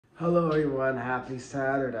Hello everyone, happy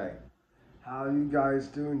Saturday. How are you guys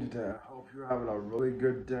doing today? I hope you're having a really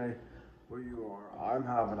good day where you are. I'm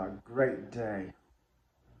having a great day.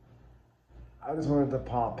 I just wanted to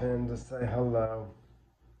pop in to say hello,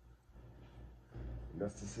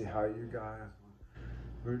 just to see how you guys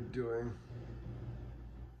were doing,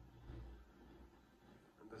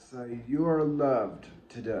 and to say you are loved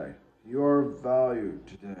today. You are valued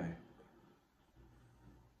today.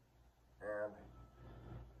 And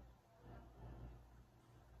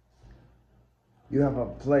you have a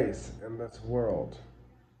place in this world.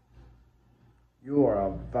 You are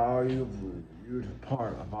a valued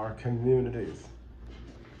part of our communities.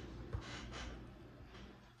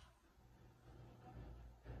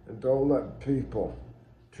 And don't let people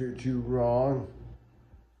treat you wrong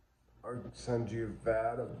or send you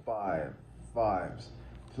bad vibes.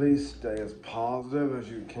 Please stay as positive as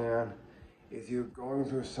you can. If you're going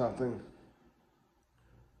through something,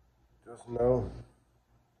 just know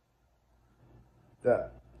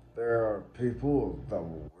that there are people that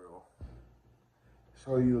will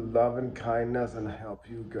show you love and kindness and help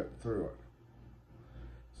you get through it.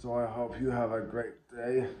 So I hope you have a great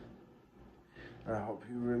day. I hope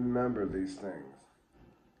you remember these things.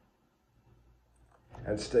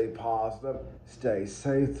 And stay positive, stay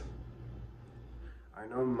safe. I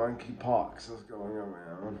know monkeypox is going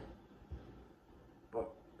around,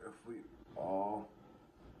 but if we all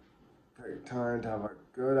take time to have a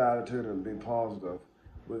good attitude and be positive,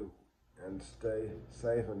 and stay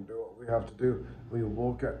safe and do what we have to do, we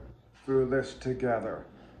will get through this together.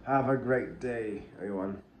 Have a great day,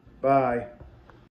 everyone. Bye.